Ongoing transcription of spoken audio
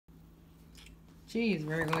Jeez,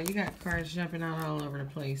 Virgo, you got cards jumping out all over the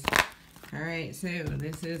place. Alright, so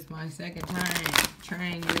this is my second time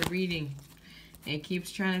trying your reading. It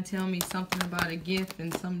keeps trying to tell me something about a gift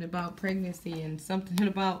and something about pregnancy and something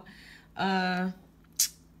about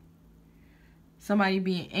somebody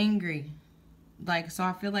being angry. Like, so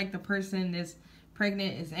I feel like the person that's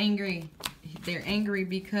pregnant is angry. They're angry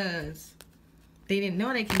because they didn't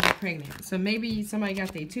know they can get pregnant. So maybe somebody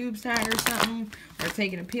got their tubes tied or something, or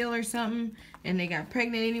taking a pill or something, and they got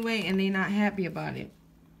pregnant anyway, and they're not happy about it.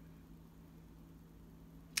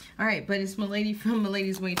 Alright, but it's Maladys from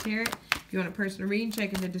Maladys Way Tarot. If you want a personal reading,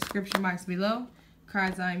 check in the description box below.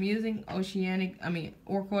 Cards I'm using,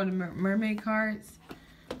 Oracle of the Mermaid cards.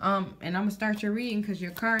 And I'm going to start your reading because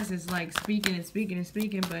your cards is like speaking and speaking and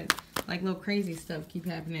speaking, but like little crazy stuff keep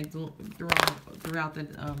happening throughout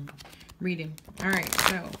the reading. Alright,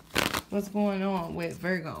 so what's going on with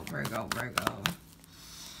Virgo?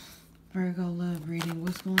 Virgo love reading.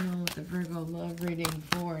 What's going on with the Virgo love reading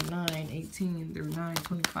for 9/18 through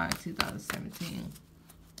 9/25/2017?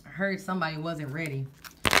 I heard somebody wasn't ready.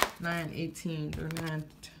 9/18 through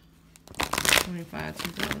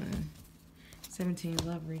 9/25/2017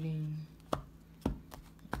 love reading.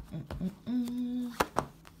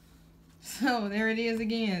 So there it is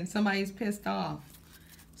again. Somebody's pissed off.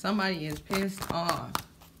 Somebody is pissed off.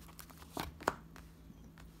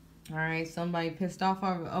 Alright, somebody pissed off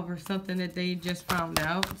over something that they just found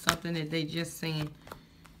out. Something that they just seen.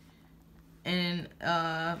 And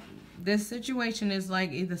this situation is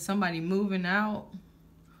like either somebody moving out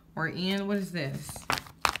or in. What is this?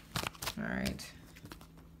 Alright.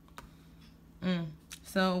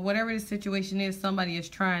 So whatever the situation is, somebody is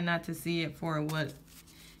trying not to see it for what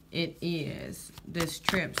it is. This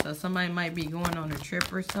trip. So somebody might be going on a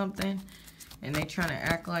trip or something, and they trying to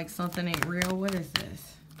act like something ain't real. What is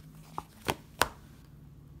this?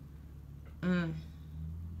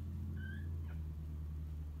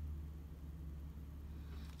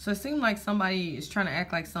 So it seems like somebody is trying to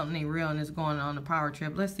act like something ain't real and is going on a power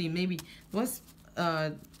trip. Let's see, maybe what's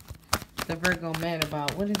the Virgo mad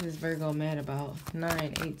about? What is this Virgo mad about?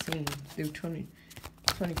 9/18 through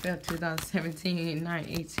 25th 2017.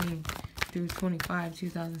 9/18 through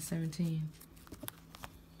 25/2017.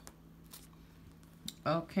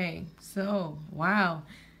 Okay, so wow.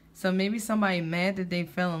 So maybe somebody mad that they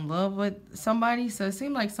fell in love with somebody. So it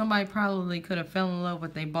seemed like somebody probably could have fell in love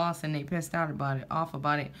with their boss and they pissed off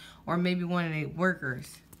about it. Or maybe one of their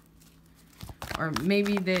workers. Or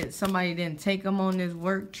maybe that somebody didn't take them on this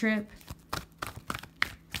work trip.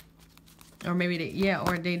 Or maybe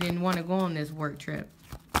or they didn't want to go on this work trip.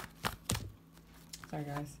 Sorry,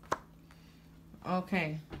 guys.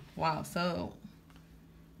 Okay. Wow. So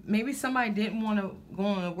maybe somebody didn't want to go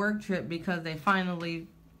on a work trip because they fell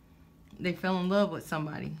in love with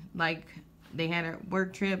somebody. Like, they had a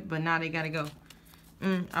work trip, but now they got to go.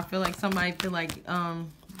 I feel like somebody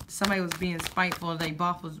somebody was being spiteful. Their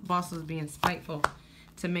boss was being spiteful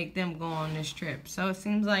to make them go on this trip. So it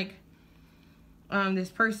seems like this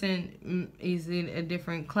person is in a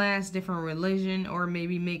different class, different religion, or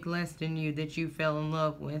maybe make less than you that you fell in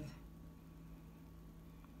love with.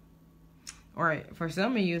 Or for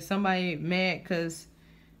some of you, somebody mad because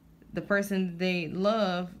the person they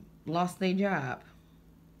love lost their job.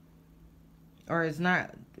 Or it's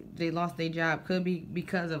not, they lost their job. Could be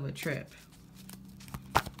because of a trip.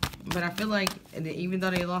 But I feel like even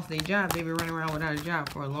though they lost their job, they've been running around without a job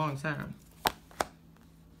for a long time.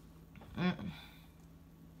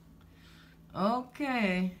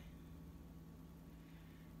 Okay.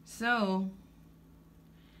 So,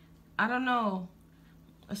 I don't know.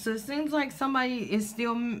 So it seems like somebody is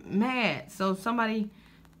still mad. So somebody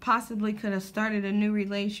possibly could have started a new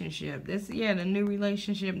relationship. The new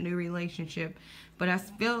relationship. But I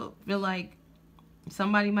feel like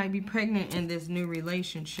somebody might be pregnant in this new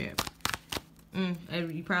relationship. And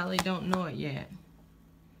you probably don't know it yet.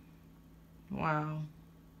 Wow.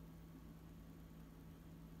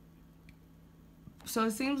 So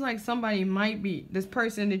it seems like somebody might be, this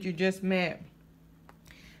person that you just met,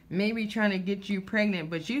 maybe trying to get you pregnant,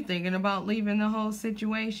 but you thinking about leaving the whole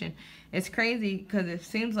situation. It's crazy because it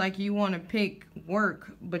seems like you want to pick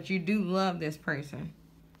work, but you do love this person.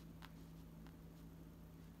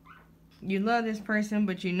 You love this person,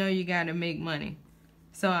 but you know you got to make money.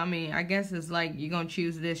 So, I mean, I guess it's like you're going to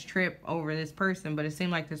choose this trip over this person, but it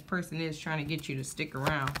seems like this person is trying to get you to stick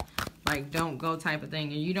around. Like, don't go type of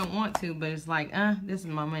thing. And you don't want to, but it's like, this is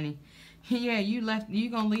my money. Yeah, you're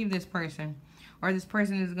going to leave this person. Or this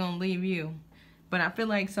person is going to leave you. But I feel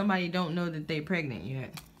like somebody don't know that they're pregnant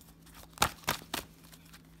yet.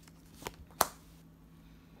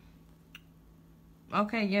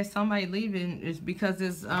 Okay, yes, somebody leaving is because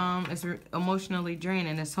it's emotionally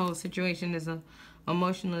draining. This whole situation is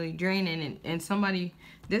emotionally draining, and somebody,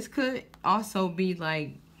 this could also be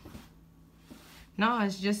like, no,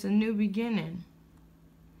 it's just a new beginning.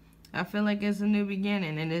 I feel like it's a new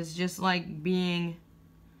beginning, and it's just like being,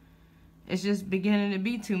 it's just beginning to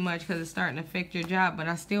be too much because it's starting to affect your job. But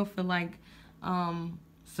I still feel like some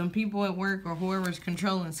people at work or whoever's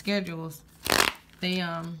controlling schedules, they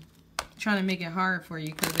trying to make it hard for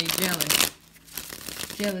you because they jealous.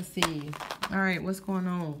 Jealousy. All right, what's going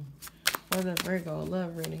on for the Virgo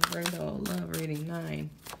love reading? Virgo love reading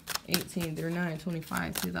 9/18 through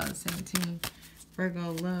 9/25 2017.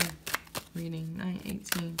 Virgo love reading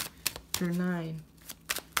 9/18 through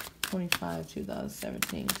 9/25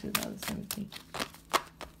 2017. 2017.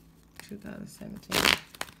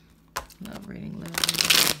 Love reading, love reading.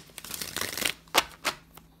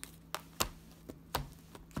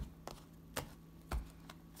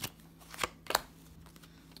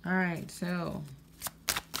 All right, so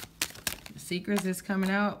secrets is coming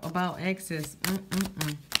out about exes.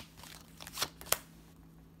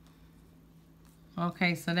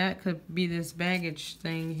 Okay, so that could be this baggage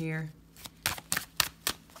thing here.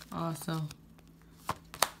 Also.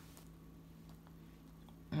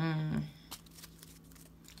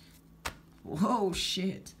 Whoa,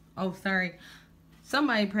 shit. Oh, sorry.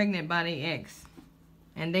 Somebody pregnant by their ex,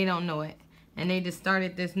 and they don't know it. And they just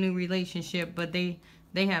started this new relationship, but they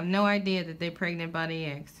have no idea that they're pregnant by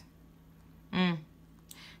their ex.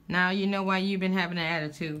 Now you know why you've been having an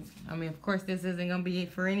attitude. I mean, of course, this isn't going to be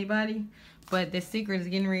for anybody, but the secret is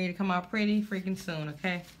getting ready to come out pretty freaking soon,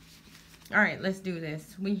 okay? All right, let's do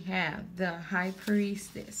this. We have the High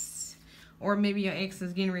Priestess. Or maybe your ex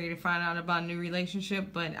is getting ready to find out about a new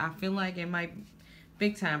relationship, but I feel like it might be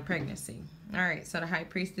big time pregnancy. All right, so the High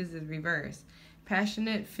Priestess is reversed.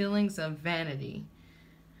 Passionate feelings of vanity.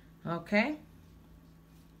 Okay?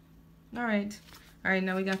 All right,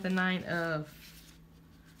 now we got the 9 of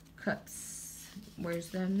Cups. Where's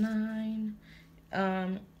the 9?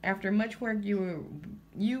 After much work, you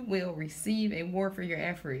will receive a reward for your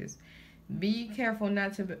efforts. Be careful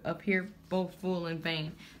not to appear boastful and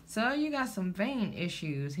vain. So you got some vain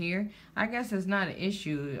issues here. I guess it's not an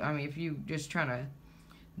issue. I mean, if you just trying to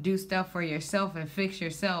do stuff for yourself and fix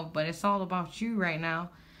yourself, but it's all about you right now.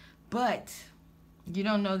 But you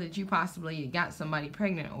don't know that you possibly got somebody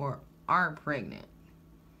pregnant or are pregnant.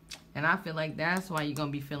 And I feel like that's why you're going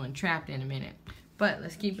to be feeling trapped in a minute. But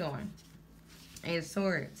let's keep going. 8 of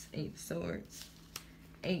Swords. 8 of Swords.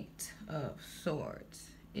 8 of Swords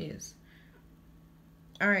is...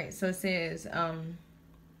 Alright, so it says, a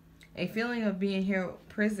feeling of being held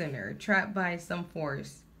prisoner, trapped by some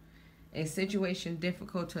force. A situation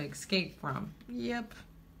difficult to escape from. Yep.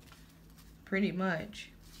 Pretty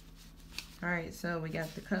much. Alright, so we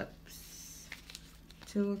got the Cups.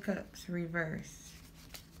 2 of Cups, reverse.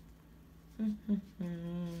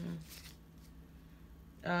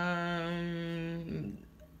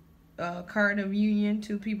 Card of union.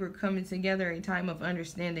 2 people coming together. A time of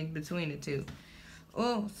understanding between the 2.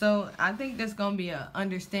 Oh, so I think there's going to be a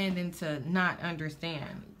understanding to not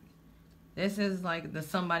understand. This is like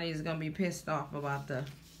somebody is going to be pissed off about the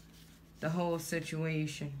whole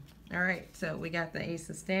situation. All right, so we got the Ace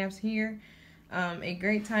of Stamps here. A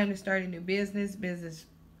great time to start a new business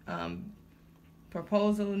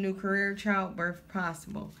proposal, new career, childbirth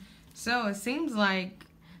possible. So it seems like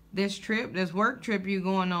this trip, this work trip you're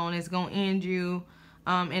going on is going to end you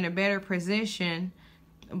in a better position.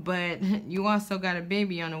 But you also got a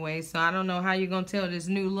baby on the way, so I don't know how you're going to tell this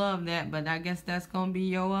new love that, but I guess that's going to be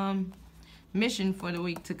your mission for the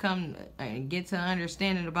week to come and get to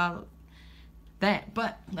understanding about that.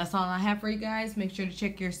 But that's all I have for you guys. Make sure to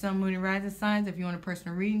check your sun, moon, and rising signs. If you want a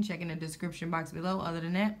personal reading, check in the description box below. Other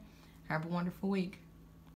than that, have a wonderful week.